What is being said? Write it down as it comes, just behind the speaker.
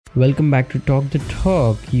Welcome back to Talk the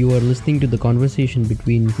Talk. You are listening to the conversation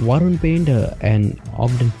between Varun Painter and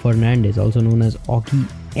Ogden Fernandez, also known as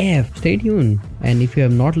OggyF. Stay tuned. And if you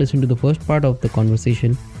have not listened to the first part of the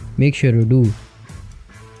conversation, make sure you do.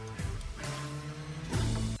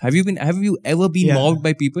 Have you ever been mobbed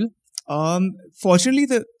by people? Fortunately,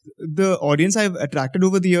 the audience I've attracted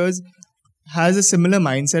over the years has a similar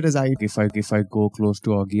mindset as I. If I go close to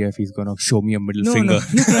OggyF, he's gonna show me a middle finger.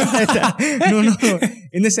 No.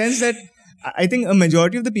 In the sense that I think a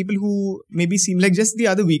majority of the people who maybe seem like, just the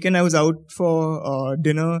other weekend I was out for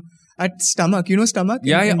dinner at Stomach. You know Stomach?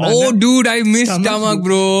 Yeah. Oh, dude, I miss Stomach,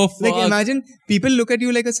 bro. Fuck. Like, imagine people look at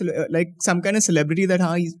you like some kind of celebrity that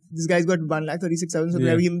this guy's got 136,000, so we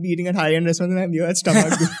have him eating at high-end restaurants, and I'm here at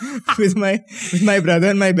Stomach with my brother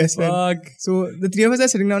and my best friend. Fuck. So the three of us are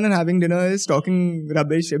sitting down and having dinner, talking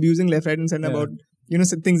rubbish, abusing left, right, and center about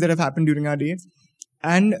things that have happened during our day.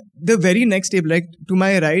 And the very next table, like to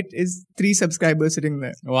my right, is 3 subscribers sitting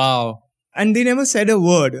there. Wow. And they never said a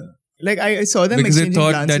word. Like, I saw them because exchanging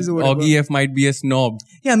because glances they thought that OggyF might be a snob.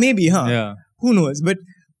 Yeah, maybe, huh? Yeah. Who knows? But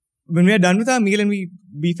when we are done with our meal and we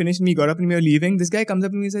finished and we got up and we were leaving, this guy comes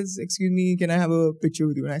up and he says, "Excuse me, can I have a picture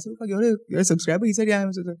with you?" And I said, "Oh, you're a subscriber?" He said, "Yeah, I'm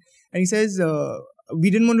a subscriber." And he says, "We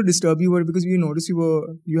didn't want to disturb you, but because we noticed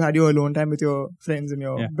you had your alone time with your friends and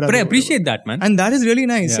your brother." But I appreciate that, man. And that is really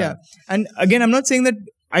nice, yeah. And again, I'm not saying that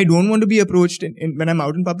I don't want to be approached when I'm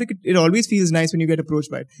out in public. It always feels nice when you get approached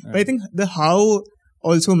by it. But I think the how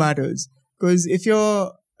also matters. Because if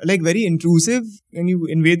you're like very intrusive and you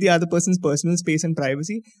invade the other person's personal space and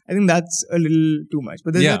privacy, I think that's a little too much.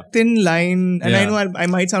 But there's a thin line, and I know I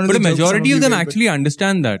might sound. But a majority of them actually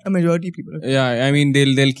understand that. A majority of people. Yeah, I mean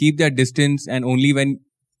they'll keep their distance, and only when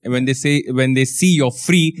they see you're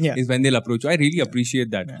free is when they'll approach you. I really appreciate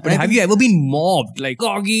that. Yeah. But have you ever been mobbed, like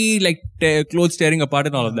Oggy, like clothes tearing apart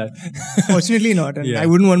and all of that? Fortunately not, and I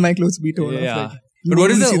wouldn't want my clothes to be torn off. Like, but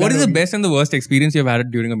what is the best and the worst experience you've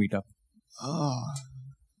had during a meetup?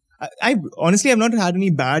 I honestly have not had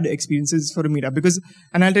any bad experiences for a meetup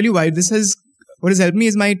and I'll tell you why. What has helped me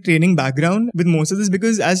is my training background with most of this,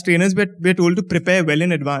 because as trainers we're told to prepare well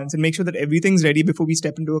in advance and make sure that everything's ready before we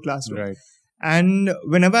step into a classroom. Right. And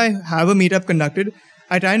whenever I have a meetup conducted,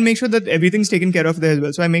 I try and make sure that everything's taken care of there as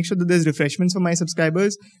well. So I make sure that there's refreshments for my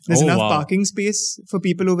subscribers. There's enough parking space for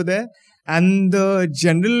people over there. And the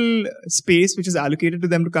general space which is allocated to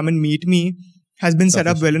them to come and meet me has been set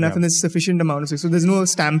up well enough, and there's sufficient amount of space. So there's no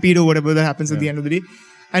stampede or whatever that happens at the end of the day.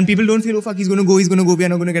 And people don't feel, oh fuck, he's going to go, we are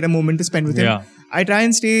not going to get a moment to spend with him. I try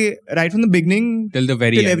and stay right from the beginning till the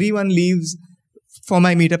very end. Everyone leaves for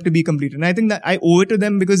my meetup to be completed. And I think that I owe it to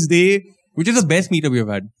them because they... Which is the best meetup you've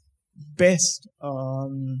had? Best?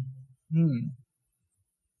 Anzin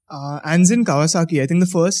Kawasaki. I think the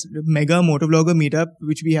first mega Motovlogger meetup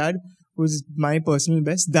which we had was my personal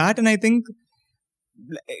best. That, and I think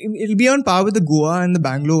it'll be on par with the Goa and the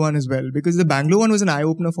Bangalore one as well, because the Bangalore one was an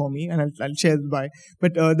eye-opener for me, and I'll share why.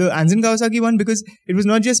 But the Anzin Kawasaki one, because it was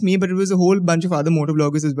not just me, but it was a whole bunch of other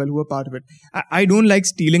motovloggers as well who were part of it. I don't like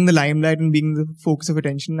stealing the limelight and being the focus of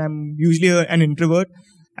attention. I'm usually an introvert,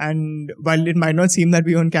 and while it might not seem that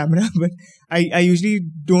way on camera, but I usually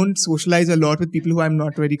don't socialize a lot with people who I'm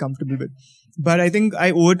not very comfortable with. But I think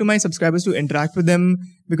I owe it to my subscribers to interact with them,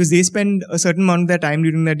 because they spend a certain amount of their time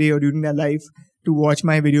during their day or during their life to watch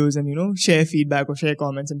my videos and, share feedback or share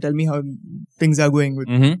comments and tell me how things are going with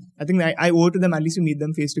me. I think I owe it to them at least to meet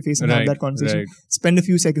them face to face and have that conversation. Spend a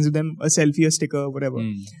few seconds with them, a selfie, a sticker, whatever.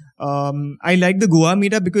 I like the Goa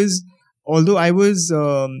meetup because although I was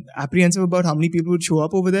apprehensive about how many people would show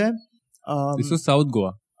up over there. This was South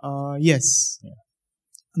Goa. Yes. Yeah.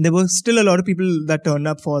 There were still a lot of people that turned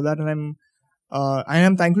up for that, and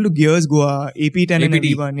I'm thankful to Gears Goa, Ep.10 and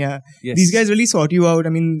everyone. Yeah, yes. These guys really sort you out. I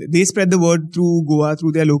mean, they spread the word through Goa,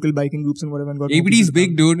 through their local biking groups and whatever. APT is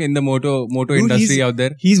big, dude, in the moto industry out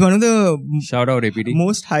there. He's one of the shout out APT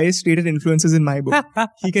most highest rated influencers in my book.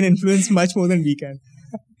 He can influence much more than we can.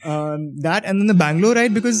 That, and then the Bangalore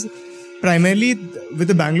ride, because primarily with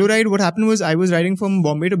the Bangalore ride, what happened was I was riding from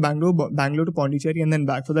Bombay to Bangalore to Pondicherry, and then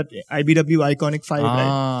back for that IBW Iconic 5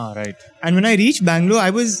 ride. Right. And when I reached Bangalore,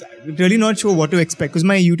 I was really not sure what to expect, because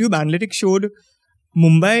my YouTube analytics showed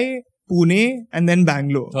Mumbai, Pune, and then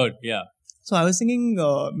Bangalore. Third, yeah. So I was thinking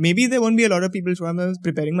maybe there won't be a lot of people, so I was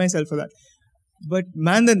preparing myself for that. But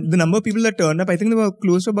man, the number of people that turned up, I think there were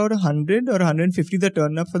close to about 100 or 150 that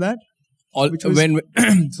turned up for that.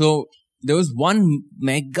 So there was one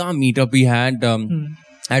mega meetup we had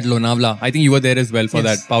at Lonavala. I think you were there as well for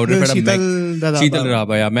that. Powder Sheetal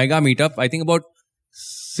Raba, yeah. Mega meetup. I think about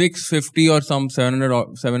 650 or some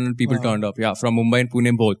 700 people turned up. Yeah, from Mumbai and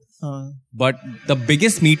Pune both. But the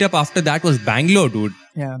biggest meetup after that was Bangalore, dude.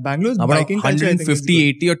 Yeah, Bangalore's about biking culture, 150,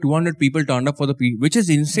 80 or 200 people turned up for the which is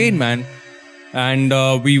insane, man. And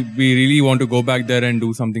we really want to go back there and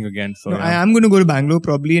do something again. So I am going to go to Bangalore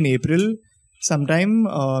probably in April sometime.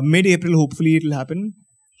 Mid-April, hopefully it will happen.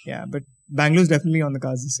 Yeah, but Bangalore's definitely on the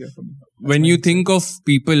cards this year for me. When you think of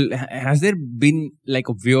people, has there been like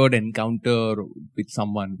a weird encounter with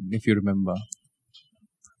someone, if you remember?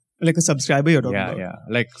 Like a subscriber you're talking about? Yeah.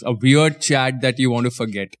 Like a weird chat that you want to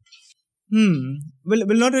forget. Well,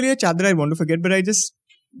 not really a chat that I want to forget, but I just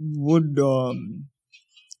would...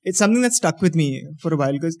 it's something that stuck with me for a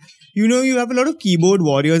while because, you have a lot of keyboard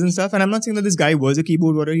warriors and stuff. And I'm not saying that this guy was a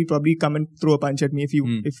keyboard warrior. He'd probably come and throw a punch at me if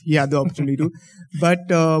he had the opportunity to. But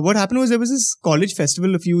what happened was there was this college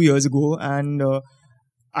festival a few years ago and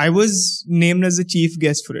I was named as the chief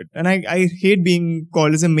guest for it. And I hate being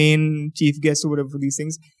called as a main chief guest or whatever for these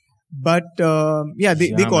things. But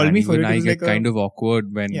they called me for it. I get kind of awkward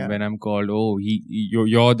when I'm called,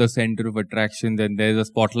 you're the center of attraction, then there's a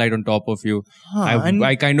spotlight on top of you.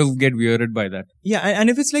 I kind of get weirded by that. Yeah, and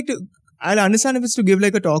if it's like, I'll understand if it's to give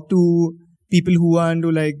like a talk to people who are into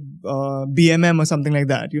like BMM or something like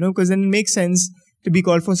that, because then it makes sense to be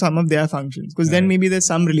called for some of their functions, because then maybe there's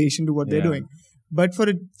some relation to what they're doing. But for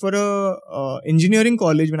a engineering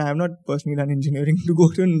college, when I have not personally done engineering, to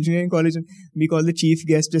go to an engineering college and be called the chief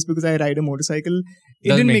guest just because I ride a motorcycle, it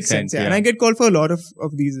didn't make sense. Yeah. And I get called for a lot of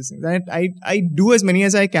these things. And I do as many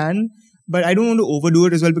as I can, but I don't want to overdo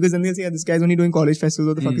it as well, because then they'll say, this guy's only doing college festivals.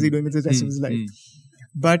 What the fuck is he doing with the rest of his life?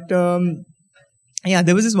 But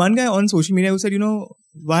there was this one guy on social media who said,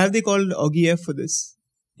 why have they called OggyF for this?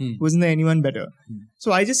 Wasn't there anyone better?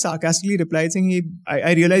 So I just sarcastically replied saying,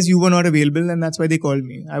 I realized you were not available and that's why they called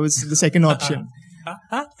me. I was the second option.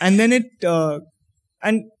 And then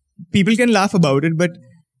and people can laugh about it, but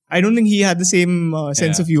I don't think he had the same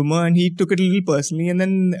sense of humor and he took it a little personally. And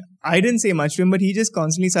then I didn't say much to him, but he just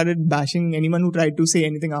constantly started bashing anyone who tried to say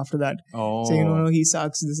anything after that. Saying, he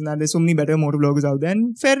sucks, this and that. There's so many better motovloggers out there.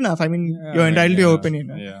 And fair enough. I mean, you're entitled to your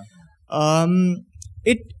opinion.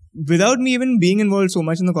 Without me even being involved so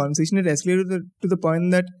much in the conversation, it escalated to the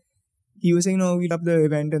point that he was saying, we love the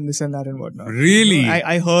event and this and that and whatnot. Really?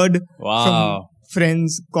 I heard from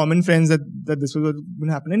common friends that this was going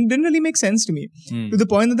to happen. And it didn't really make sense to me. To the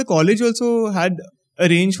point that the college also had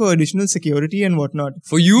arranged for additional security and whatnot.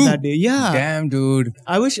 For you? That day. Yeah. Damn, dude.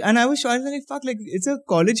 I was shocked. Like, it's a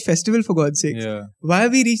college festival for God's sake. Yeah. Why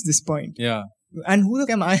have we reached this point? Yeah. And who the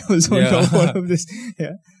fuck am I also on top of all of this?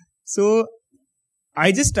 Yeah. So,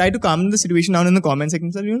 I just try to calm the situation down in the comment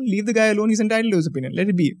section. So, leave the guy alone. He's entitled to his opinion. Let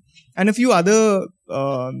it be. And a few other,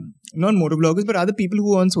 not motovloggers, but other people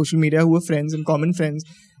who are on social media, who are friends and common friends,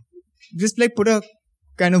 just like put a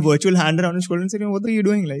kind of virtual hand around his shoulder and say, what are you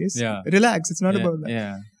doing? Like, relax. It's not about that.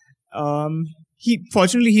 Yeah.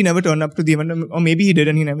 Fortunately, he never turned up to the event, or maybe he did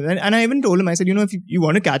and he never. And I even told him, I said, if you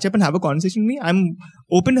want to catch up and have a conversation with me, I'm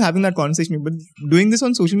open to having that conversation. But doing this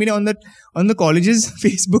on social media on the college's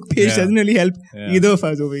Facebook page doesn't really help either of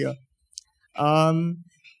us over here.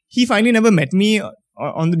 He finally never met me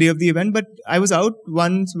on the day of the event, but I was out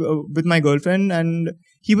once with my girlfriend and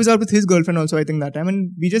he was out with his girlfriend also, I think, that time,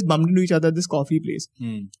 and we just bumped into each other at this coffee place.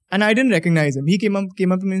 And I didn't recognize him. He came up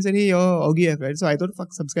to me and said, hey, you're OggyF, right? So I thought,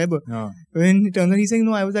 fuck, subscriber. When it turns out, he's saying,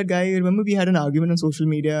 no, I was that guy. Remember we had an argument on social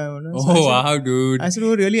media? So wow, dude. I said,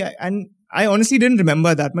 oh, really? And I honestly didn't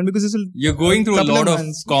remember that, man, because you're going through a lot of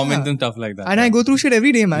comments and stuff like that. And I go through shit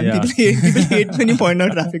every day, man. Yeah. People hate when you point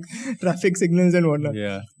out traffic signals and whatnot.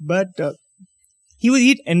 Yeah. But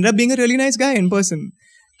he ended up being a really nice guy in person.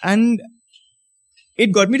 And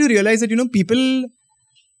it got me to realize that, people,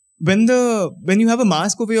 when you have a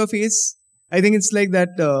mask over your face, I think it's like that,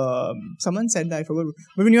 someone said that, I forgot.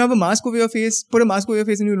 But when you have a mask over your face, put a mask over your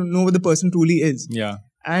face and you know what the person truly is. Yeah.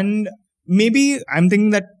 And maybe I'm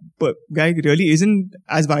thinking that guy really isn't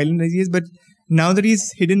as violent as he is, but now that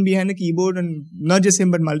he's hidden behind a keyboard, and not just him,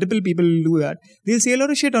 but multiple people do that, they'll say a lot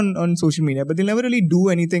of shit on social media, but they'll never really do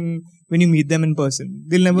anything when you meet them in person.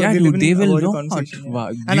 They'll never they will avoid a conversation. Yeah.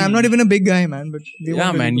 Wow. And I'm not even a big guy, man, but they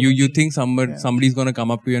won't man, you think somebody's gonna come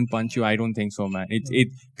up to you and punch you? I don't think so, man. It's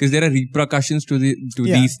because there are repercussions to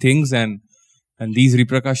these things, and these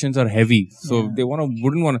repercussions are heavy. So they wouldn't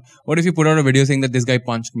want to. What if you put out a video saying that this guy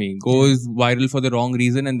punched me, goes viral for the wrong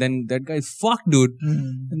reason, and then that guy's fucked, dude.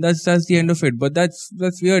 And that's the end of it. But that's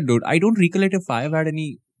weird, dude. I don't recollect if I've had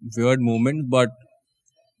any weird moments, but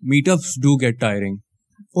meetups do get tiring.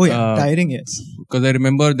 Oh yeah, tiring, yes. Because I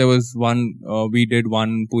remember there was one, we did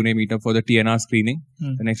one Pune meetup for the TNR screening,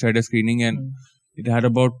 the next Friday screening, and It had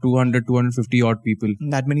about 200, 250 odd people.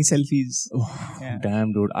 That many selfies. Oh,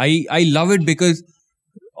 damn, dude. I love it because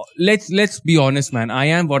let's be honest, man. I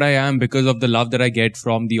am what I am because of the love that I get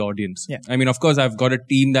from the audience. Yeah. I mean, of course, I've got a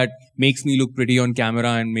team that makes me look pretty on camera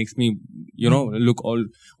and makes me, look all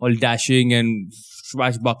dashing and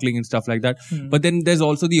swashbuckling and stuff like that. But then there's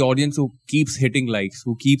also the audience who keeps hitting likes,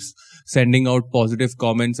 who keeps sending out positive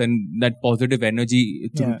comments and that positive energy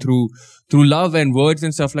through love and words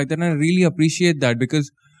and stuff like that. And I really appreciate that because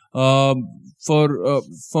for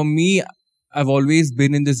me, I've always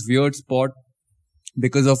been in this weird spot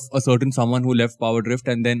because of a certain someone who left Power Drift,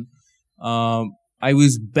 and then I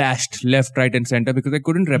was bashed left, right and center because I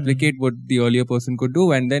couldn't replicate what the earlier person could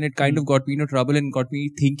do, and then it kind of got me into trouble and got me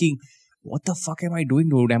thinking, what the fuck am I doing,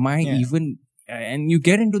 dude? Am I even? And you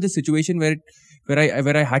get into this situation where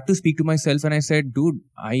I had to speak to myself, and I said, dude,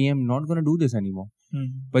 I am not going to do this anymore.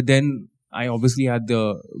 But then I obviously had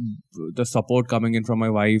the support coming in from my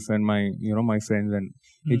wife and my friends, and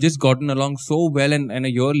it just gotten along so well. And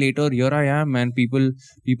a year later, here I am, man. People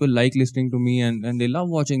like listening to me and they love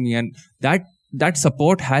watching me, and that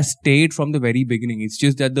support has stayed from the very beginning. It's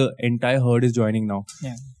just that the entire herd is joining now.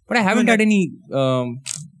 Yeah. But I haven't had any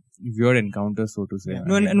weird encounters, so to say. Yeah.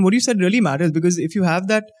 No, and what you said really matters, because if you have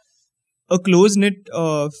a close-knit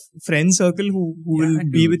friend circle who will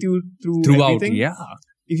be with you throughout everything. Yeah.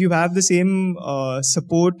 If you have the same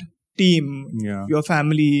support team, your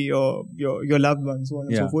family, your loved ones, so on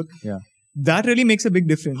and so forth, that really makes a big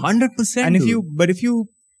difference. 100%. And if you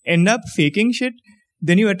end up faking shit,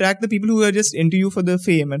 then you attract the people who are just into you for the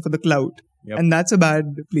fame and for the clout. Yep. And that's a bad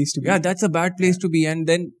place to be. Yeah, that's a bad place to be. And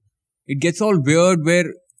then it gets all weird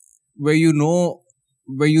where you know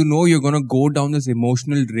you're going to go down this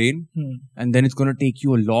emotional drain, and then it's going to take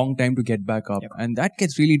you a long time to get back up. Yep. And that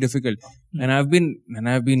gets really difficult. And I've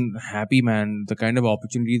been happy, man. The kind of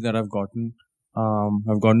opportunities that I've gotten.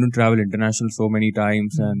 I've gotten to travel international so many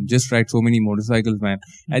times and just ride so many motorcycles, man.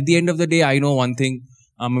 At the end of the day, I know one thing.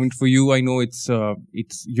 I mean, for you, I know it's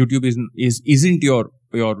YouTube isn't your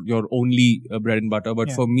only bread and butter,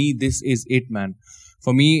 but for me, this is it, man.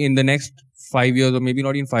 For me, in the next 5 years, or maybe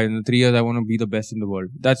not even 5, in 3 years, I want to be the best in the world.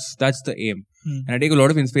 That's the aim. And I take a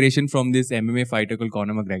lot of inspiration from this MMA fighter called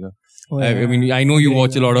Conor McGregor. I mean, I know you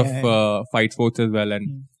watch a lot of fight sports as well,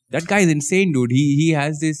 and that guy is insane, dude. He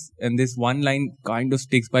has this, and this one line kind of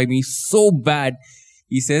sticks by me so bad.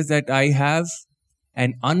 He says that I have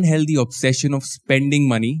an unhealthy obsession of spending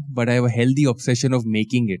money, but I have a healthy obsession of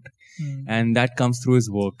making it. And that comes through his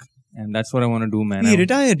work. And that's what I want to do, man. He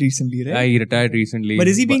retired recently, right? He retired recently. But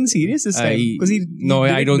is he being serious this time? No,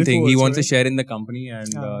 I don't think. He wants a share in the company, and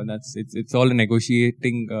it's all a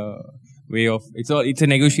negotiating way of, it's a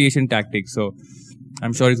negotiation tactic. So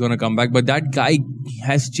I'm sure he's going to come back. But that guy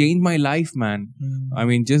has changed my life, man. I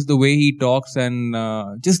mean, just the way he talks and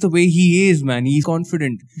just the way he is, man. He's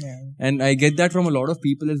confident. Yeah. And I get that from a lot of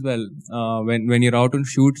people as well. When you're out on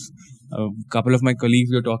shoots, a couple of my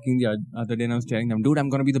colleagues were talking the other day, and I was telling them, dude, I'm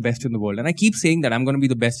going to be the best in the world. And I keep saying that I'm going to be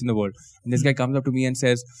the best in the world. And this guy comes up to me and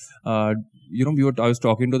says, I was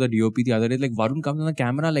talking to the DOP the other day, like, Varun comes on the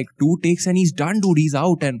camera, like 2 takes and he's done, dude. He's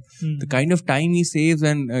out. And the kind of time he saves,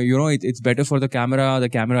 and, it's better for the camera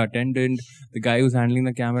attendant, the guy who's handling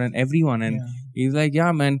the camera, and everyone. And he's like,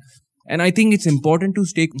 yeah, man. And I think it's important to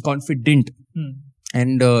stay confident.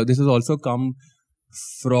 And this has also come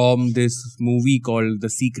from this movie called The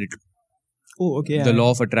Secret. Oh, okay. The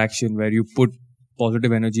law of attraction, where you put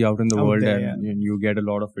positive energy out in the world and you get a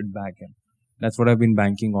lot of it back. And that's what I've been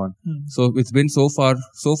banking on. So it's been so far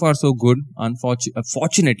so good.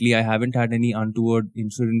 Fortunately, I haven't had any untoward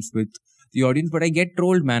incidents with the audience, but I get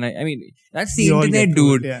trolled, man. I mean, that's the internet,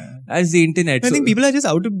 dude. That's the internet. I think people are just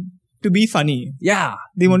out to be funny. Yeah.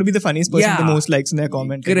 They want to be the funniest person with the most likes in their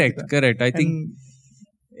comment. Correct. I think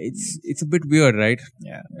it's a bit weird, right?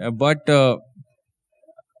 Yeah. But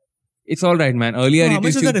it's all right, man. Earlier, how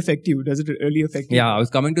much does that affect you? Does it really affect you? Yeah, I was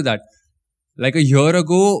coming to that. Like a year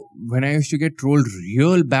ago, when I used to get trolled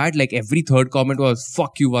real bad, like every third comment was,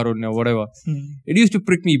 fuck you, Varun, or whatever. It used to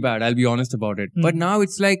prick me bad, I'll be honest about it. But now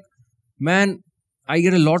it's like, man, I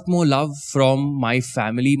get a lot more love from my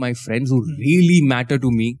family, my friends who really matter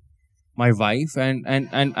to me. My wife, and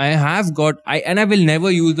I have got, and I will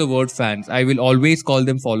never use the word fans. I will always call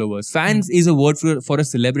them followers. Fans is a word for a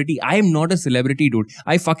celebrity. I am not a celebrity, dude.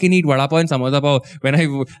 I fucking eat vada pav and samosa pav when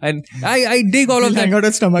I dig all of that. Hang out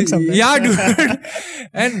at stomach sometimes. Yeah, dude.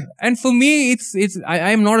 and for me,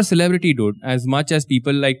 I am not a celebrity, dude. As much as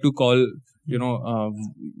people like to call,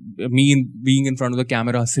 me being in front of the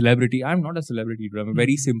camera a celebrity, I'm not a celebrity, dude. I'm a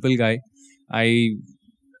very simple guy. I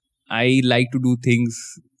like to do things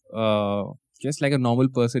just like a normal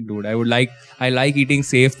person, dude. I like eating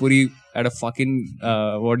safe puri at a fucking,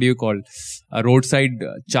 a roadside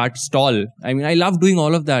chaat stall. I mean, I love doing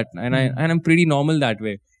all of that, and I'm pretty normal that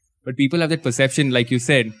way. But people have that perception, like you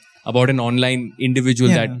said, about an online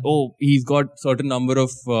individual that, he's got certain number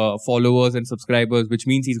of followers and subscribers, which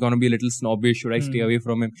means he's going to be a little snobbish. Should I stay away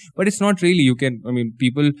from him? But it's not really.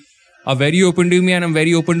 People are very open to me and I'm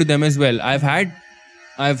very open to them as well. I've had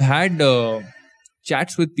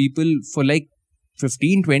chats with people for like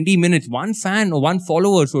 15, 20 minutes, one fan or one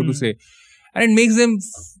follower, so to say. And it makes them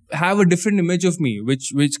have a different image of me,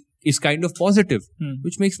 which is kind of positive,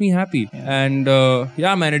 which makes me happy. Yeah. And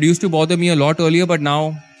man, it used to bother me a lot earlier, but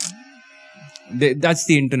now that's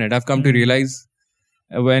the internet. I've come to realize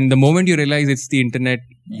when the moment you realize it's the internet,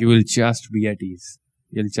 you will just be at ease.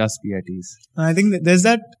 You'll just be at ease. I think that there's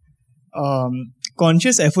that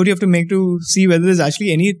conscious effort you have to make to see whether there's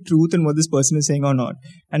actually any truth in what this person is saying or not.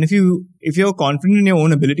 And if you're confident in your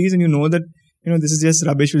own abilities and you know that this is just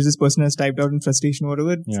rubbish which this person has typed out in frustration or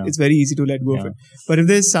whatever, it's very easy to let go of it. But if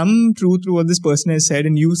there's some truth to what this person has said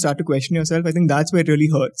and you start to question yourself, I think that's where it really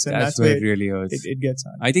hurts. And that's where it really hurts. It gets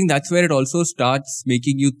hard. I think that's where it also starts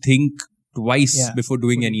making you think twice before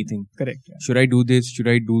doing anything. Correct. Yeah. Should I do this?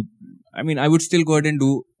 I would still go ahead and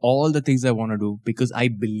do all the things I want to do because I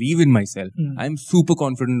believe in myself. I'm super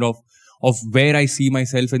confident of where I see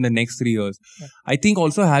myself in the next 3 years. Yeah. I think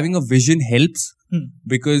also having a vision helps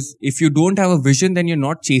because if you don't have a vision, then you're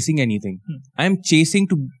not chasing anything. I'm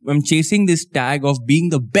chasing this tag of being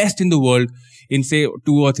the best in the world in say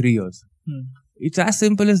 2 or 3 years. It's as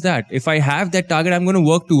simple as that. If I have that target, I'm going to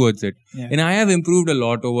work towards it. Yeah. And I have improved a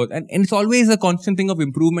lot and it's always a constant thing of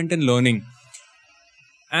improvement and learning.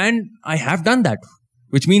 And I have done that,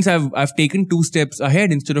 which means I've taken 2 steps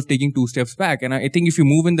ahead instead of taking 2 steps back. And I think if you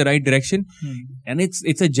move in the right direction, and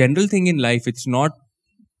it's a general thing in life, it's not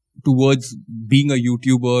towards being a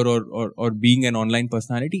YouTuber or being an online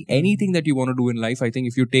personality. Anything that you want to do in life, I think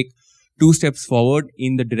if you take 2 steps forward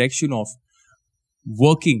in the direction of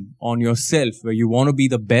working on yourself, where you want to be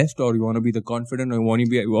the best, or you want to be the confident, or you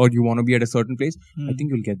want to be at a certain place, I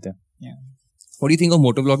think you'll get there. Yeah. What do you think of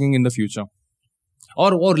motovlogging in the future?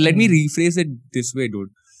 Or let me rephrase it this way, dude.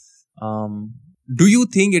 Do you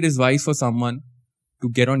think it is wise for someone to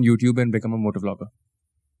get on YouTube and become a motovlogger?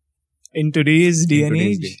 In today's day and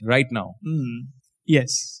age? Right now.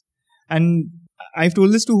 Yes. And I've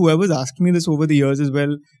told this to whoever's asked me this over the years as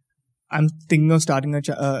well. I'm thinking of starting out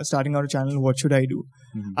a channel. What should I do?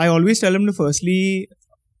 I always tell them to firstly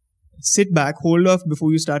sit back, hold off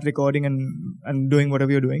before you start recording and doing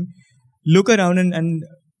whatever you're doing. Look around and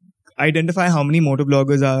identify how many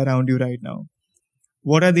motovloggers are around you right now.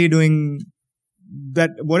 What are they doing?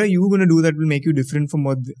 What are you going to do that will make you different from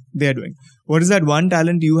what they're doing? What is that one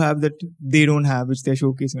talent you have that they don't have, which they're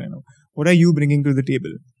showcasing right now? What are you bringing to the table?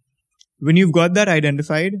 When you've got that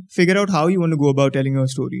identified, figure out how you want to go about telling your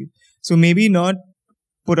story. So maybe not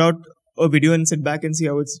put out a video and sit back and see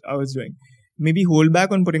how it's doing. Maybe hold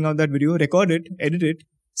back on putting out that video, record it, edit it,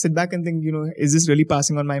 sit back and think, is this really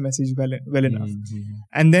passing on my message well enough?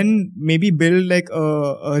 And then maybe build like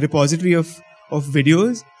a repository of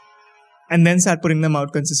videos and then start putting them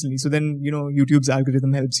out consistently. So then, YouTube's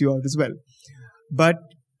algorithm helps you out as well. But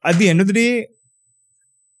at the end of the day,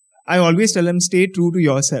 I always tell them, stay true to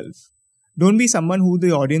yourself. Don't be someone who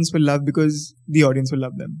the audience will love because the audience will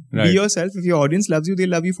love them. Right. Be yourself. If your audience loves you, they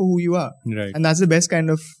love you for who you are. Right. And that's the best kind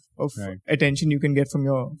of attention you can get from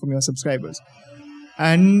your subscribers.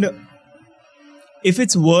 And if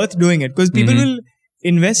it's worth doing it, because people will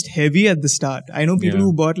invest heavy at the start. I know people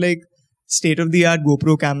who bought like state-of-the-art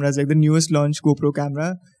GoPro cameras, like the newest launch GoPro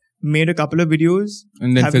camera, made a couple of videos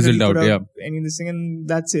and then fizzled out. Any of this thing, and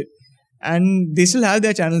that's it. And they still have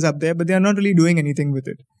their channels up there, but they are not really doing anything with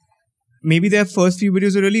it. Maybe their first few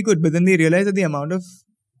videos are really good, but then they realize that the amount of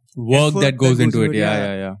work that goes into it,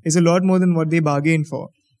 is a lot more than what they bargained for.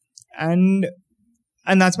 And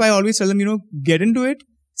that's why I always tell them, get into it.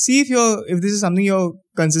 See if this is something you're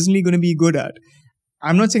consistently going to be good at.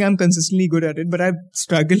 I'm not saying I'm consistently good at it, but I've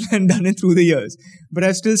struggled and done it through the years. But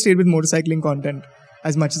I've still stayed with motorcycling content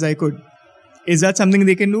as much as I could. Is that something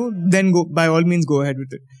they can do? Then by all means, go ahead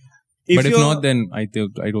with it. But if not, then I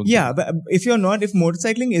don't. Yeah, but if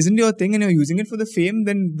motorcycling isn't your thing and you're using it for the fame,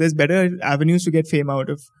 then there's better avenues to get fame out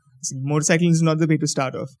of. Motorcycling is not the way to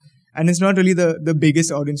start off. And it's not really the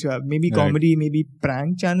biggest audience you have. Maybe comedy, maybe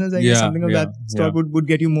prank channels, I guess, something of that sort would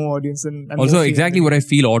get you more audience. And also, exactly what I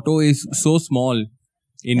feel, auto is so small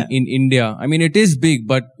in India. I mean, it is big,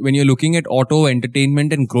 but when you're looking at auto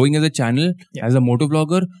entertainment and growing as a channel, as a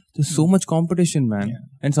motovlogger, there's so much competition, man.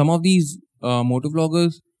 And some of these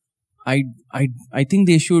motovloggers, I think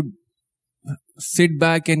they should sit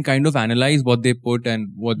back and kind of analyze what they put and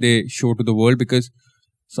what they show to the world, because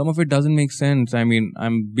some of it doesn't make sense. I mean,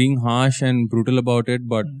 I'm being harsh and brutal about it,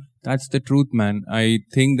 but that's the truth, man. I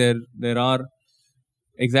think there are,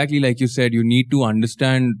 exactly like you said, you need to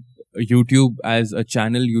understand YouTube as a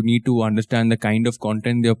channel. You need to understand the kind of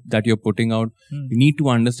content that you're putting out. You need to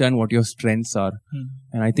understand what your strengths are.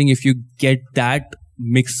 And I think if you get that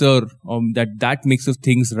mixer, that mix of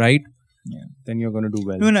things right, then you're going to do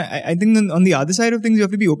well. No, I think on the other side of things, you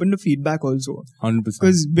have to be open to feedback also. 100%.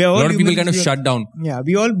 Because a lot of people kind of shut down. Yeah,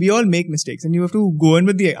 we all make mistakes, and you have to go in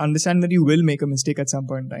with the understand that you will make a mistake at some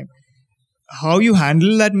point in time. How you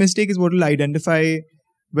handle that mistake is what will identify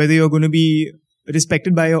whether you're going to be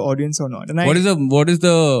respected by your audience or not. And what is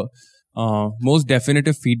the most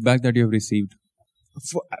definitive feedback that you have received?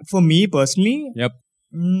 For me personally? Yep.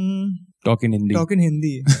 Talk in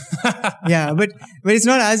Hindi. Yeah, but it's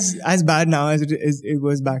not as bad now as it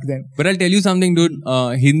was back then. But I'll tell you something, dude.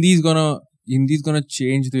 Hindi is gonna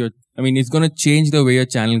change it's gonna change the way your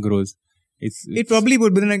channel grows. It probably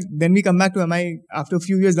would, but then we come back to, after a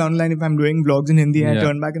few years down the line, if I'm doing vlogs in Hindi and I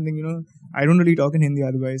turn back and think, I don't really talk in Hindi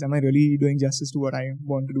otherwise. Am I really doing justice to what I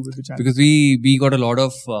want to do with the channel? Because we got a lot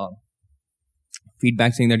of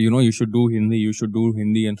feedback saying that, you should do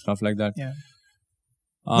Hindi and stuff like that. Yeah.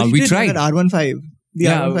 We tried. R15.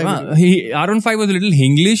 R15 was a little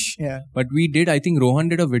English. Yeah. But we did, I think Rohan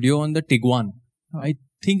did a video on the Tiguan. I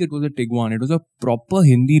think it was a Tiguan. It was a proper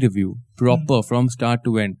Hindi review. From start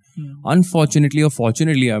to end. Unfortunately or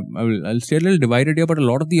fortunately, I'll stay a little divided here, but a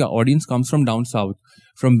lot of the audience comes from down south.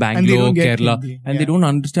 From Bangalore, Kerala. And they don't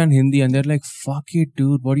understand Hindi. And they're like, fuck it,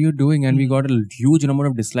 dude. What are you doing? And we got a huge number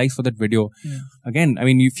of dislikes for that video. Again,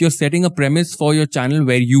 if you're setting a premise for your channel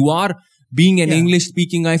where you are being an English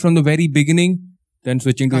speaking guy from the very beginning, then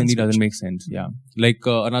switching to Hindi doesn't make sense. Yeah. Like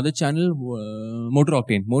another channel, Motor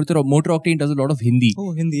Octane. Motor Octane does a lot of Hindi.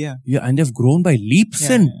 Oh, Hindi, yeah. Yeah, and they've grown by leaps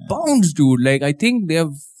and bounds, dude. Like, I think they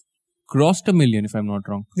have crossed 1 million, if I'm not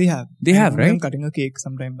wrong. They have. Right? I'm cutting a cake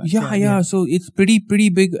sometime back. Yeah. So it's pretty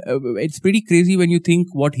big. It's pretty crazy when you think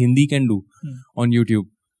what Hindi can do on YouTube.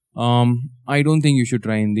 I don't think you should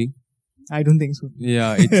try Hindi. I don't think so.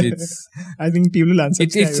 Yeah, it's I think people will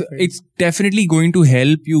unsubscribe. It's definitely going to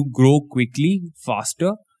help you grow quickly,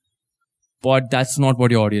 faster. But that's not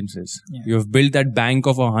what your audience is. Yeah. You have built that bank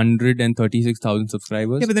of 136,000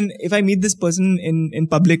 subscribers. Yeah, but then if I meet this person in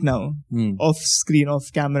public now, off screen, off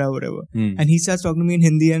camera, whatever, and he starts talking to me in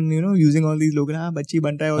Hindi and, using all these logos, bachi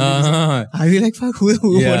banta hai, all these, I'll be like, fuck,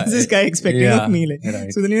 what is this guy expecting of me? Like,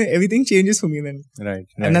 right. So then everything changes for me then. Right.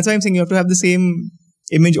 And that's why I'm saying you have to have the same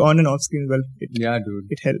image on and off screen as well. Dude.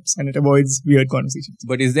 It helps and it avoids weird conversations.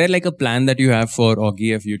 But is there like a plan that you have for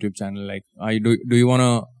OggyF YouTube channel? Like, do you want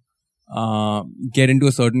to get into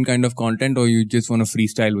a certain kind of content, or you just want to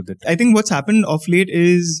freestyle with it? I think what's happened of late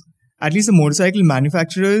is, at least the motorcycle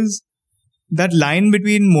manufacturers, that line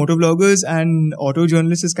between motovloggers and auto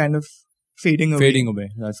journalists is kind of fading away.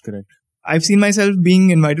 That's correct. I've seen myself being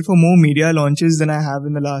invited for more media launches than I have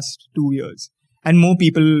in the last 2 years. And more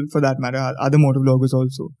people, for that matter, other motovloggers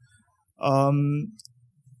also.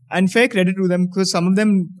 And fair credit to them, because some of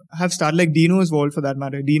them have started, like Dino's Vault for that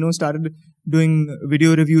matter. Dino started doing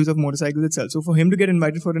video reviews of motorcycles itself. So for him to get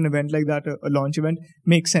invited for an event like that, a launch event,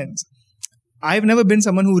 makes sense. I've never been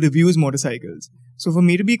someone who reviews motorcycles. So for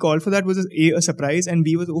me to be called for that was a surprise, and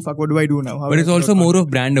B was, oh fuck, what do I do now? But it's also more of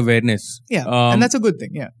brand awareness. Yeah, and that's a good thing,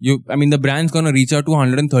 yeah. The brand's gonna reach out to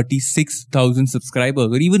 136,000 subscribers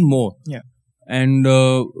or even more. Yeah. And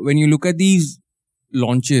when you look at these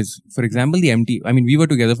launches, for example, we were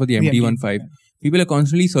together for the Ep.12. Yeah. People are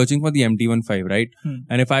constantly searching for the Ep.12, right?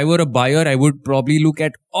 And if I were a buyer, I would probably look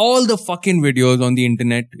at all the fucking videos on the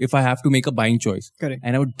internet if I have to make a buying choice. Correct.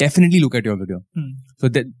 And I would definitely look at your video. So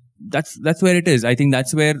that's where it is. I think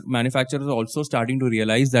that's where manufacturers are also starting to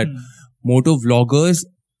realize that motovloggers,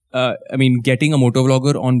 getting a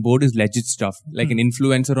motovlogger on board is legit stuff. Like an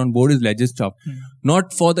influencer on board is legit stuff.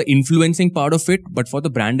 Not for the influencing part of it, but for the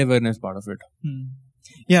brand awareness part of it.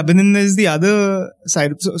 Yeah, but then there's the other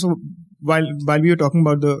side. So while we were talking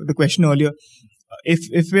about the question earlier,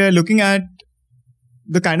 if we're looking at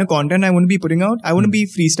the kind of content I want to be putting out, I want to be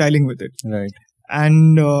freestyling with it. Right.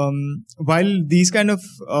 And while these kind of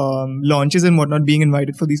launches and whatnot, being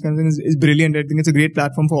invited for these kind of things is brilliant. I think it's a great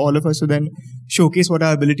platform for all of us to then showcase what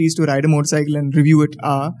our abilities to ride a motorcycle and review it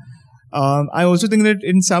are. I also think that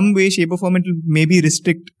in some way, shape or form, it will maybe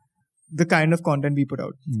restrict the kind of content we put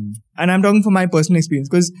out. And I'm talking from my personal experience,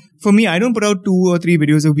 because for me, I don't put out 2 or 3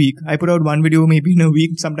 videos a week. I put out 1 video maybe in a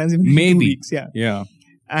week, sometimes even in 2 weeks. Yeah.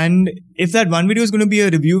 And if that one video is going to be a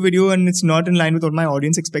review video and it's not in line with what my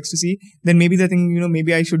audience expects to see, then maybe they think,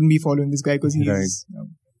 maybe I shouldn't be following this guy because he's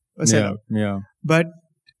a sellout. Yeah. But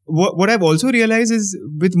what I've also realized is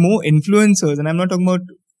with more influencers, and I'm not talking about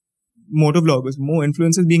motovloggers, more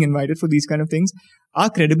influencers being invited for these kind of things, our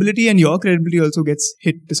credibility and your credibility also gets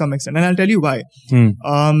hit to some extent. And I'll tell you why.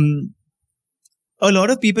 A lot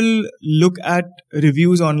of people look at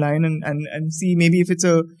reviews online and see maybe if it's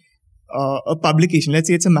a publication, let's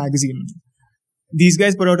say it's a magazine. These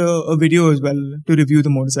guys put out a video as well to review the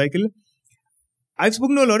motorcycle. I've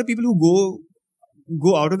spoken to a lot of people who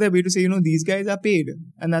go out of their way to say, these guys are paid,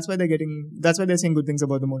 and that's why they're saying good things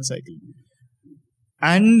about the motorcycle.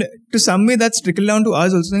 And to some way that's trickled down to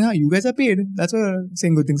us also saying, you guys are paid. That's why they're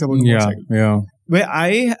saying good things about the motorcycle. Yeah. Where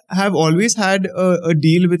I have always had a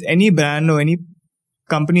deal with any brand or any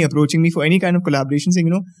company approaching me for any kind of collaboration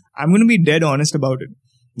saying, I'm going to be dead honest about it.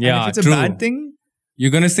 Yeah, and if it's a bad thing, you're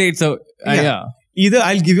going to say it's a, Either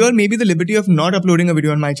I'll give you all maybe the liberty of not uploading a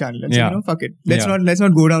video on my channel and say, fuck it. Let's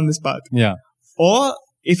not go down this path. Yeah. Or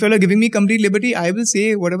if you're giving me complete liberty, I will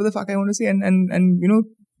say whatever the fuck I want to say and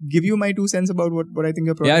give you my 2 cents about what I think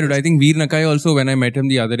your product is. Dude, I think Veer Nakai also, when I met him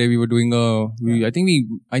the other day, we were doing I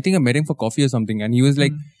think I met him for coffee or something, and he was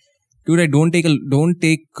like, dude, I don't take a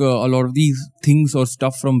lot of these things or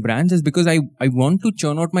stuff from brands is because I want to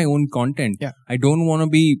churn out my own content. Yeah. I don't want to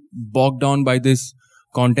be bogged down by this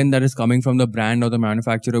content that is coming from the brand or the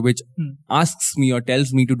manufacturer, which asks me or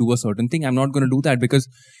tells me to do a certain thing. I'm not going to do that because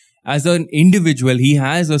as an individual, he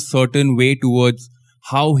has a certain way towards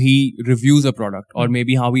how he reviews a product or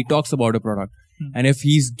maybe how he talks about a product. And if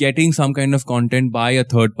he's getting some kind of content by a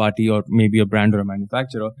third party or maybe a brand or a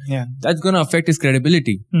manufacturer, that's going to affect his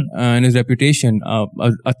credibility and his reputation,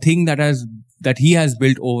 a thing that he has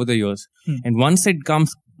built over the years. And once it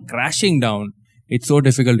comes crashing down, it's so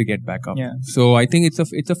difficult to get back up. Yeah. So I think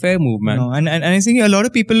it's a fair move, man. No, and I think a lot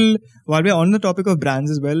of people, while we're on the topic of brands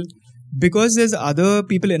as well, because there's other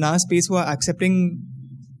people in our space who are accepting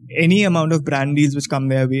any amount of brand deals which come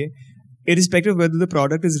their way, irrespective of whether the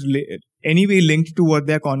product is anyway linked to what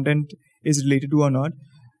their content is related to or not,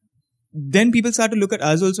 then people start to look at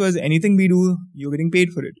us also as anything we do, you're getting paid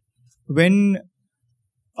for it. When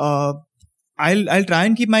I'll try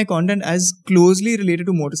and keep my content as closely related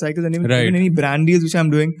to motorcycles and even any brand deals which I'm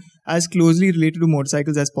doing as closely related to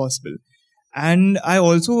motorcycles as possible. And I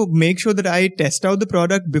also make sure that I test out the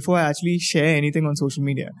product before I actually share anything on social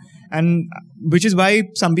media. And which is why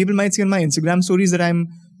some people might see on my Instagram stories that I'm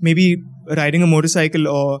maybe riding a motorcycle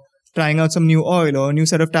or trying out some new oil or a new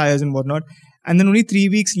set of tires and whatnot. And then only 3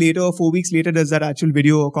 weeks later or 4 weeks later does that actual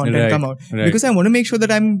video or content come out. Because I want to make sure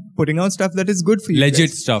that I'm putting out stuff that is good for you. Legit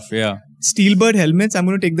stuff, yeah. Steelbird helmets, I'm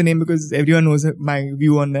going to take the name because everyone knows my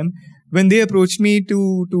view on them. When they approached me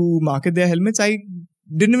to market their helmets, I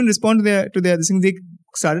didn't even respond to their thing. They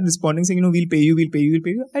started responding saying, we'll pay you.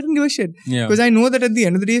 I didn't give a shit. Because I know that at the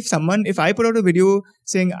end of the day, if I put out a video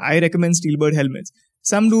saying I recommend Steelbird helmets,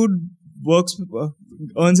 some dude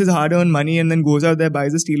earns his hard-earned money and then goes out there,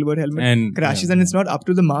 buys a Steelbird helmet and crashes and it's not up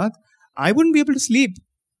to the mark, I wouldn't be able to sleep.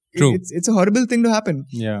 True. It's a horrible thing to happen.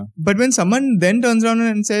 Yeah. But when someone then turns around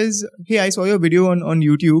and says, hey, I saw your video on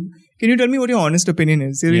YouTube. Can you tell me what your honest opinion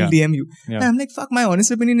is? They will DM you. Yeah. And I'm like, fuck, my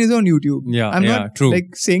honest opinion is on YouTube. Yeah. I'm not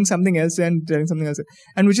saying something else and telling something else.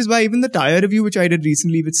 And which is why even the tire review which I did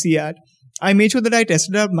recently with Seat, I made sure that I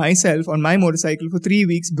tested out myself on my motorcycle for 3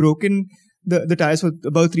 weeks, broken the tires for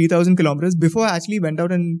about 3,000 kilometers before I actually went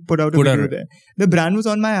out and put out a video there. The brand was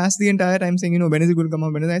on my ass the entire time saying, when is it going to come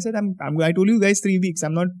out? I said, I told you guys 3 weeks.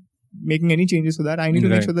 I'm not making any changes for that. I need to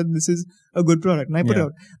make sure that this is a good product. And I put it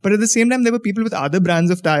out. But at the same time, there were people with other brands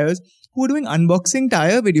of tires who were doing unboxing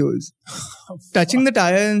tire videos. Touching the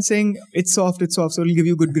tire and saying, it's soft, so it'll give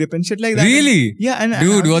you good grip and shit like that. Really? Yeah. And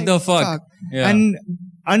dude, what the fuck? Yeah. And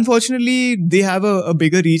unfortunately, they have a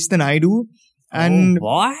bigger reach than I do. And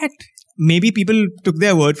what? Maybe people took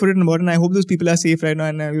their word for it and I hope those people are safe right now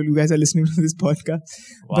and you guys are listening to this podcast.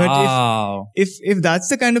 Wow. But if that's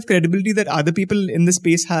the kind of credibility that other people in the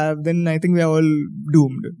space have, then I think we are all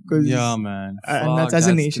doomed. Yeah, man. And that's as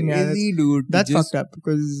a nation. Crazy, dude. That's fucked up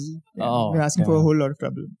because we're asking for a whole lot of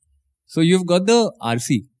trouble. So you've got the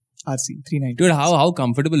RC 390. Dude, how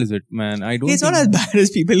comfortable is it, man? It's not as bad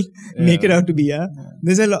as people make it out to be, yeah.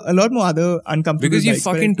 There's a lot more other uncomfortable because you bikes,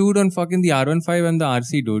 fucking toured on fucking the R15 and the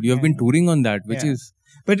RC, dude. You have been touring on that, which is...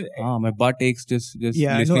 But my butt aches just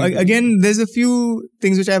again, there's a few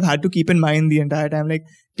things which I've had to keep in mind the entire time, like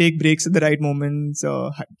take breaks at the right moments,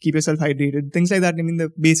 keep yourself hydrated, things like that. I mean,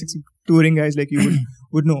 the basics of touring guys like you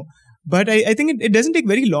would know. But I think it doesn't take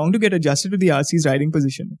very long to get adjusted to the RC's riding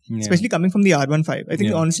position, especially coming from the R15. I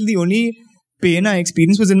think honestly the only pain I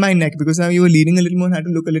experienced was in my neck, because now you were leaning a little more and had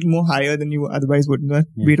to look a little more higher than you otherwise would. The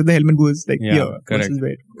weight of the helmet goes like here versus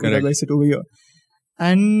weight. Otherwise sit over here.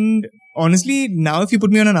 And honestly, now if you put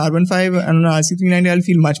me on an R15 and an RC390, I'll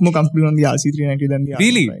feel much more comfortable on the RC390 than the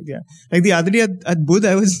really? R15. Yeah. Like the other day at Budh,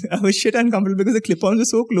 I was shit uncomfortable because the clip-ons were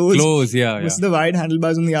so close. With the wide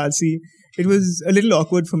handlebars on the RC. It was a little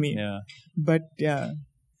awkward for me. Yeah. But yeah.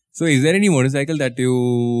 So is there any motorcycle that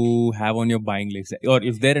you have on your buying list? Or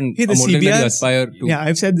is there a motorcycle CBR, that you aspire to? Yeah,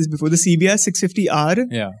 I've said this before. The CBR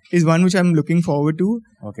 650R is one which I'm looking forward to.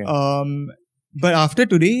 Okay. But after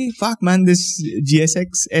today, fuck man, this GSX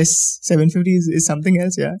S750 is something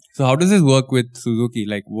else, yeah. So how does this work with Suzuki?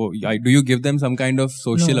 Like, do you give them some kind of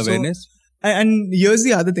social awareness? And here's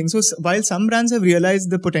the other thing. So while some brands have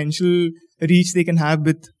realized the potential reach they can have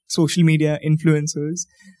with social media influencers,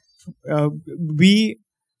 we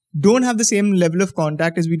don't have the same level of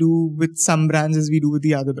contact as we do with some brands as we do with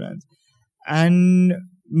the other brands. And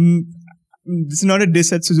this is not a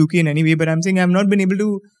diss at Suzuki in any way, but I'm saying I've not been able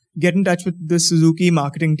to get in touch with the Suzuki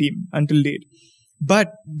marketing team until date. But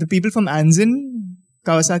the people from Anzin,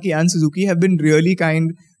 Kawasaki and Suzuki have been really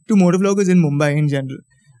kind to motovloggers in Mumbai in general.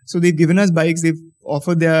 So they've given us bikes, they've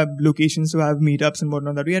offered their locations to have meetups and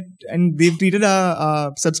whatnot that we had, and they've treated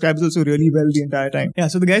our subscribers also really well the entire time. Yeah,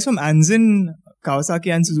 so the guys from Anzin,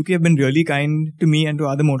 Kawasaki and Suzuki have been really kind to me and to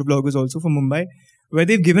other motovloggers also from Mumbai, where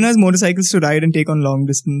they've given us motorcycles to ride and take on long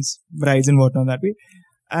distance rides and whatnot that way.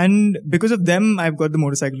 And because of them, I've got the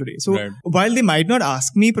motorcycle today. So while they might not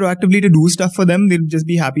ask me proactively to do stuff for them, they'll just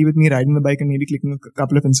be happy with me riding the bike and maybe clicking a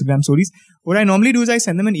couple of Instagram stories. What I normally do is I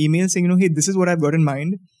send them an email saying, hey, this is what I've got in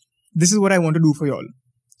mind. This is what I want to do for y'all.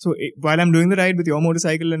 So while I'm doing the ride with your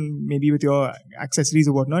motorcycle and maybe with your accessories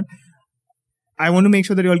or whatnot, I want to make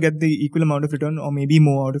sure that you all get the equal amount of return or maybe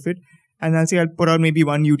more out of it. And I'll say I'll put out maybe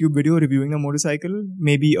one YouTube video reviewing the motorcycle,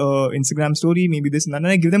 maybe a Instagram story, maybe this and that. And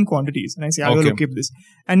I give them quantities. And I say, are you all okay with this?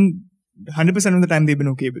 And 100% of the time they've been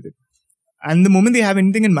okay with it. And the moment they have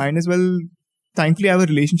anything in mind as well, thankfully I have a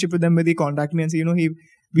relationship with them where they contact me and say, hey,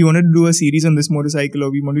 we wanted to do a series on this motorcycle,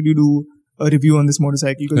 or we wanted to do a review on this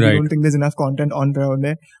motorcycle because we don't think there's enough content on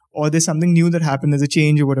there, or there's something new that happened, there's a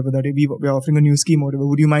change or whatever that we're offering a new scheme or whatever.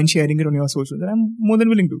 Would you mind sharing it on your socials? And I'm more than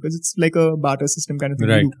willing to, because it's like a barter system kind of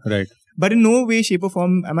thing. Right. But in no way, shape or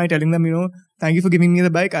form am I telling them, thank you for giving me the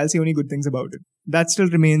bike, I'll say only good things about it. That still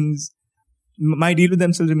remains, my deal with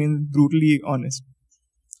them still remains brutally honest.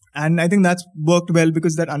 And I think that's worked well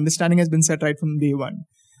because that understanding has been set right from day one.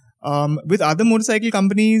 With other motorcycle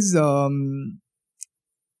companies,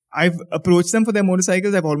 I've approached them for their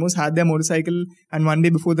motorcycles. I've almost had their motorcycle, and one day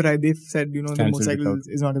before the ride, they've said, the motorcycle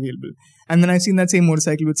is not available. And then I've seen that same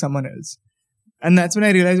motorcycle with someone else. And that's when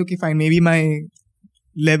I realized, okay, fine, maybe my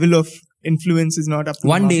level of influence is not up to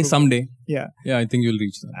one day, someday. Yeah, I think you'll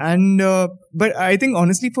reach that. And, but I think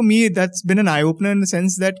honestly for me, that's been an eye-opener in the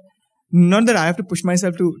sense that not that I have to push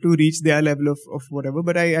myself to reach their level of whatever,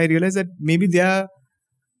 but I realize that maybe their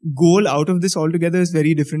goal out of this altogether is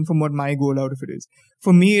very different from what my goal out of it is.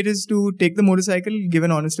 For me, it is to take the motorcycle, give an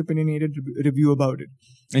honest opinionated review about it.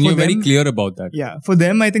 And you're very clear about that. Yeah. For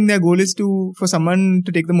them, I think their goal is for someone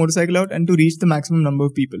to take the motorcycle out and to reach the maximum number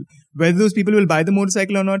of people. Whether those people will buy the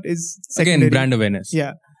motorcycle or not is secondary. Again, brand awareness.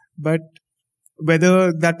 Yeah. But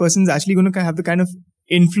whether that person's actually going to have the kind of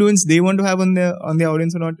influence they want to have on their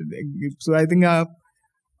audience or not. So I think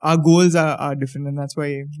our goals are different, and that's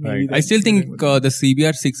why. I still think the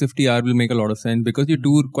CBR 650R will make a lot of sense because you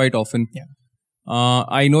tour quite often. Yeah.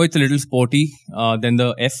 I know it's a little sporty than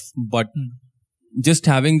the F, but just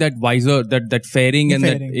having that visor, that fairing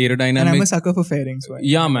that aerodynamic. And I'm a sucker for fairings. So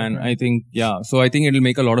I think, so I think it'll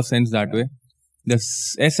make a lot of sense that way. The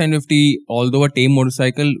S750, although a tame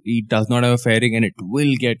motorcycle, it does not have a fairing and it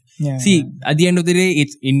will get... at the end of the day,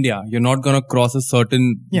 it's India. You're not going to cross a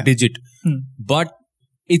certain digit. But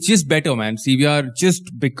it's just better, man. CBR, just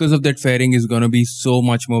because of that fairing, is going to be so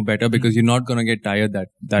much more better because you're not going to get tired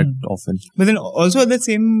that often. But then also at that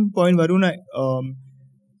same point, Varun,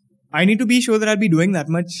 I need to be sure that I'll be doing that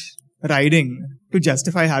much riding to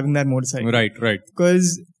justify having that motorcycle. Right.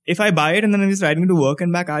 Because if I buy it and then I'm just riding to work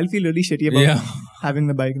and back, I'll feel really shitty about having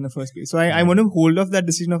the bike in the first place. So I want to hold off that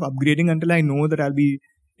decision of upgrading until I know that I'll be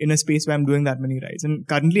in a space where I'm doing that many rides. And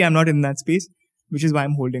currently I'm not in that space, which is why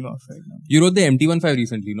I'm holding off right now. You rode the MT-15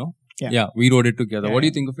 recently, no? Yeah. We rode it together. What do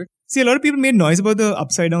you think of it? See, a lot of people made noise about the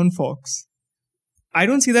upside down forks. I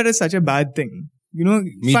don't see that as such a bad thing.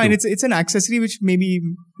 Fine, it's an accessory which maybe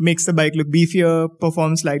makes the bike look beefier,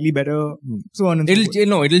 performs slightly better, so on and so forth.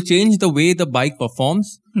 It'll change the way the bike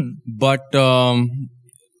performs, but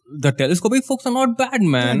the telescopic forks are not bad,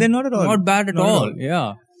 man. Yeah, they're not at all. Not bad at all.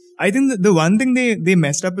 Yeah. I think the one thing they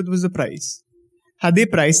messed up with was the price. had they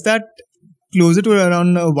priced that closer to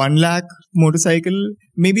around 1 lakh motorcycle,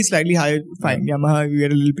 maybe slightly higher, fine. Yamaha, you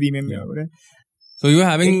get a little premium. Yeah. Right? So we were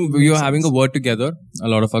having a word together, a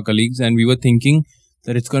lot of our colleagues, and we were thinking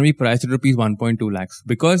that it's going to be priced at rupees 1.2 lakhs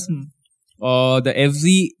because the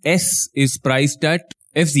FZS is priced at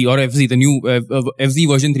FZ, the new FZ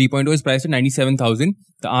version 3.0 is priced at 97,000.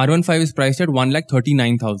 The R15 is priced at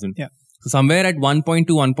 1,39,000. Yeah. So somewhere at 1.2,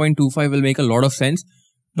 1.25 will make a lot of sense.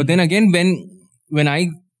 But then again, when I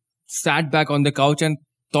sat back on the couch and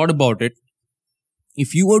thought about it,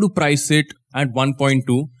 if you were to price it at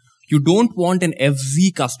 1.2, you don't want an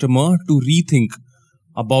FZ customer to rethink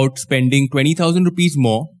about spending 20,000 rupees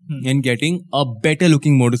more and getting a better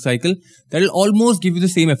looking motorcycle that will almost give you the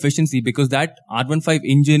same efficiency, because that R15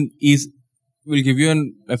 engine will give you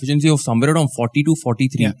an efficiency of somewhere around 40 to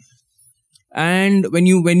 43. Yeah. And when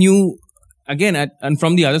you again, and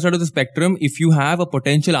from the other side of the spectrum, if you have a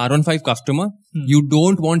potential R15 customer, you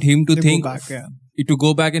don't want him to think to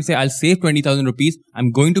go back and say, I'll save 20,000 rupees.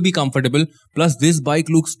 I'm going to be comfortable. Plus this bike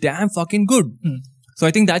looks damn fucking good. So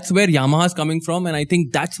I think that's where Yamaha is coming from. And I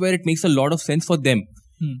think that's where it makes a lot of sense for them.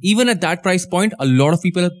 Even at that price point, a lot of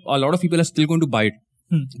people are still going to buy it.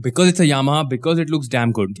 Because it's a Yamaha, because it looks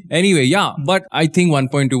damn good. Anyway, yeah, but I think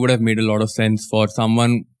 1.2 would have made a lot of sense for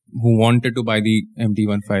someone who wanted to buy the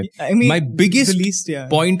MT15. I mean, my biggest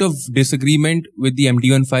point of disagreement with the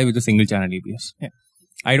MT15 is the single channel ABS. Yeah.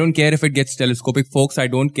 I don't care if it gets telescopic forks. I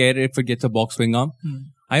don't care if it gets a box swing arm.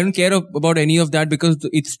 I don't care about any of that because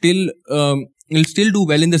it's still, it'll still do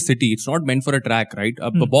well in the city. It's not meant for a track, right?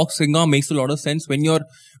 A box swing arm makes a lot of sense when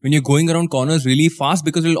you're going around corners really fast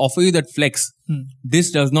because it'll offer you that flex.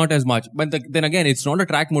 This does not as much. But then again, it's not a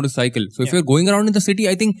track motorcycle. So if you're going around in the city,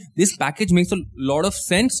 I think this package makes a lot of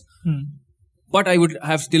sense. But I would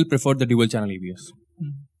have still preferred the dual channel ABS.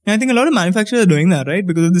 I think a lot of manufacturers are doing that, right?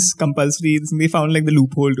 Because of this compulsory, they found like the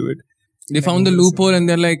loophole to it. They found the loophole and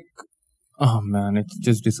they're like, oh man, it's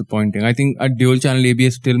just disappointing. I think a dual channel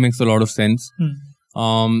ABS still makes a lot of sense.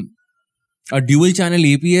 A dual channel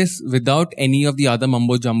ABS without any of the other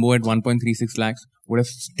mumbo jumbo at 1.36 lakhs would have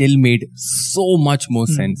still made so much more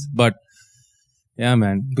sense. But yeah,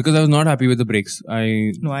 man, because I was not happy with the brakes. Both. Yeah,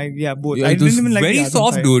 I it didn't was even like very the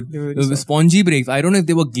soft, R15. dude. It was spongy brakes. I don't know if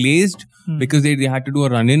they were glazed because they had to do a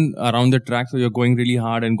run-in around the track. So you're going really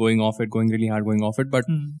hard and going off it, going really hard, going off it. But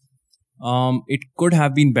it could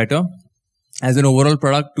have been better. As an overall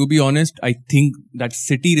product, to be honest, I think that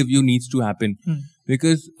city review needs to happen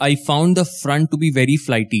because I found the front to be very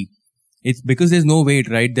flighty. It's because there's no weight,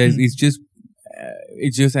 right? It's just,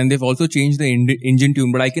 and they've also changed the engine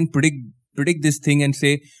tune, but I can predict this thing and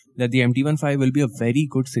say that the MT15 will be a very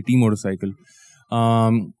good city motorcycle.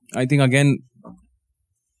 I think again,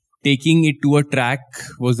 taking it to a track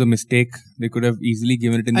was a mistake. They could have easily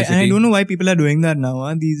given it in the city. I don't know why people are doing that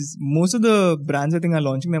now. Most of the brands I think are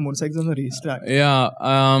launching their motorcycles on the racetrack. Yeah.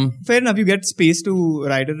 Fair enough. You get space to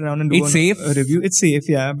ride it around and do a review. It's safe,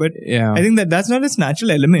 yeah. But I think that's not its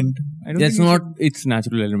natural element. That's not its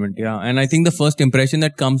natural element, yeah. And I think the first impression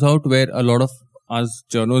that comes out where a lot of us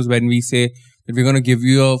journos, when we say that we're going to give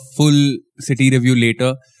you a full city review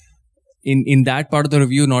later, in that part of the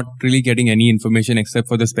review, not really getting any information except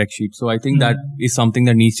for the spec sheet. So I think that is something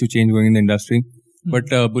that needs to change going in the industry. But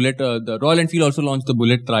Bullet, the Royal Enfield also launched the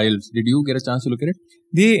Bullet trials. Did you get a chance to look at it?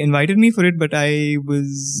 They invited me for it, but I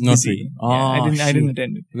was not busy. I didn't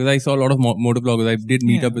attend it. Because I saw a lot of motovloggers. I did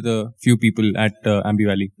meet up with a few people at Ambi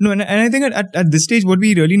Valley. No, and I think at this stage, what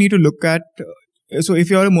we really need to look at, so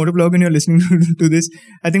if you're a motovlogger and you're listening to this,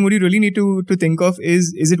 I think what you really need to think of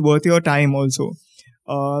is it worth your time also?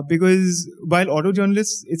 Because while auto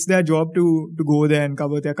journalists, it's their job to go there and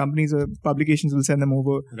cover, their companies or publications will send them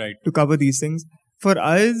over to cover these things. For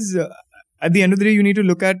us, at the end of the day, you need to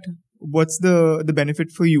look at what's the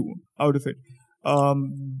benefit for you out of it.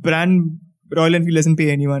 Brand Royal Enfield doesn't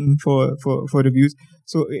pay anyone for reviews.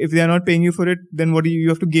 So if they are not paying you for it, then what do you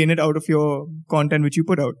have to gain it out of your content which you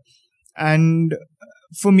put out? And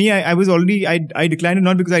for me, I was already, I declined it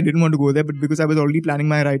not because I didn't want to go there, but because I was already planning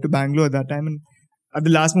my ride to Bangalore at that time. And at the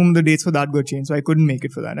last moment, the dates for that got changed. So I couldn't make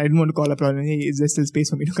it for that. I didn't want to call up and hey, is there still space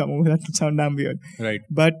for me to come over? That would sound damn weird. Right.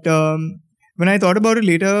 But when I thought about it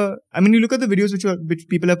later, I mean, you look at the videos which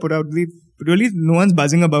people have put out, really no one's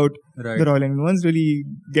buzzing about the Royal Enfield. No one's really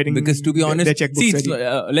getting because to be honest, their checkbooks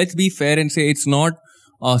ready. Let's be fair and say it's not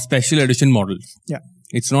special edition models. Yeah.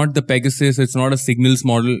 It's not the Pegasus. It's not a Signals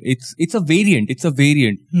model. It's a variant. It's a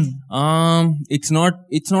variant. It's not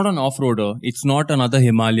an off-roader. It's not another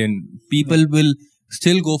Himalayan. People will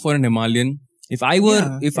still go for an Himalayan. If I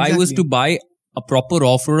was to buy a proper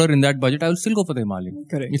off-roader in that budget, I will still go for the Himalayan.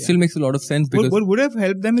 Correct. It still makes a lot of sense because what would have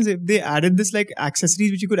helped them is if they added this like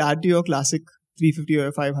accessories which you could add to your classic 350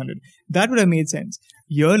 or 500. That would have made sense.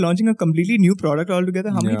 You're launching a completely new product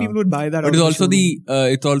altogether. How many people would buy that? But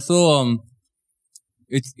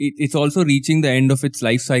it's also reaching the end of its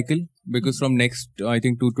life cycle because from next, I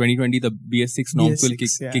think to 2020, the BS6 norms will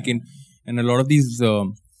kick in. And a lot of these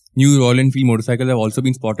new Royal Enfield motorcycles have also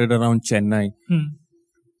been spotted around Chennai.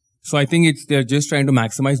 So I think they're just trying to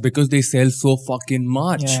maximize because they sell so fucking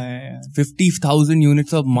much. 50,000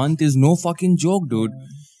 units a month is no fucking joke, dude.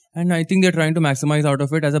 And I think they're trying to maximize out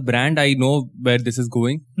of it. As a brand, I know where this is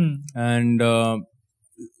going. And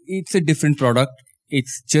it's a different product.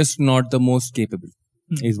 It's just not the most capable,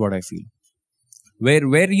 is what I feel. Where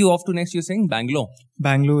are you off to next, you're saying? Bangalore?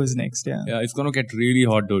 Bangalore is next, yeah. Yeah, it's going to get really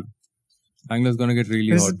hot, dude. Bangalore's going to get really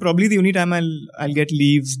hot. This is probably the only time I'll get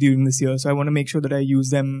leaves during this year. So I want to make sure that I use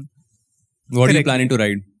them. What are you planning to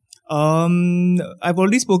ride? I've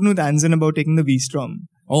already spoken with Anzen about taking the V-Strom.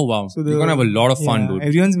 Oh, wow. So you're going to have a lot of fun, dude.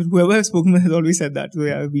 Whoever I've spoken with has always said that. So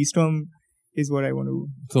yeah, V-Strom is what I want to do.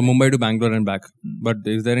 So Mumbai to Bangalore and back. But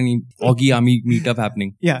is there any Oggy Army meetup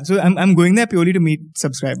happening? Yeah, so I'm going there purely to meet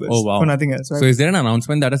subscribers. Oh, wow. For nothing else. So is there an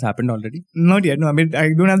announcement that has happened already? Not yet. No, I mean, I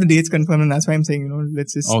don't have the dates confirmed and that's why I'm saying,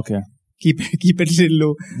 let's just keep it a little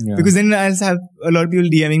low. Yeah. Because then I'll have a lot of people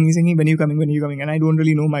DMing me saying, hey, when are you coming? And I don't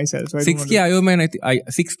really know myself. So 6K IOM,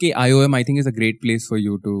 6K IOM, I think is a great place for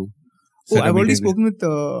you to... I've already spoken with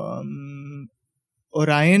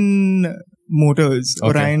Orion Motors,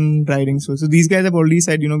 Orion Riding. So these guys have already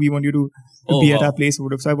said, we want you to be at our place. So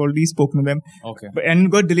I've already spoken to them. And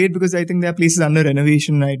got delayed because I think their place is under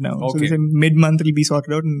renovation right now. So they said mid-month it'll be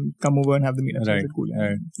sorted out and come over and have the meetup. Right. So cool.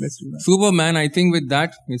 Right. Let's do that. Super, man. I think with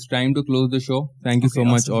that, it's time to close the show. Thank you so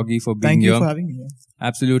much, Oggy, for being here. Thank you for having me.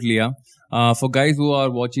 Absolutely, yeah. For guys who are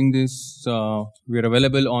watching this, we are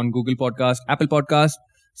available on Google Podcast, Apple Podcast,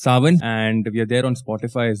 Savan, and we are there on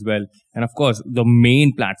Spotify as well. And of course, the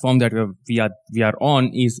main platform that we are on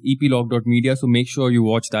is eplog.media. So make sure you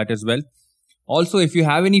watch that as well. Also, if you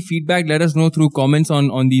have any feedback, let us know through comments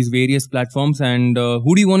on these various platforms. And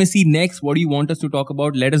who do you want to see next? What do you want us to talk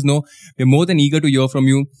about? Let us know. We're more than eager to hear from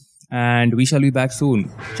you. And we shall be back soon.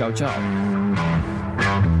 Ciao, ciao.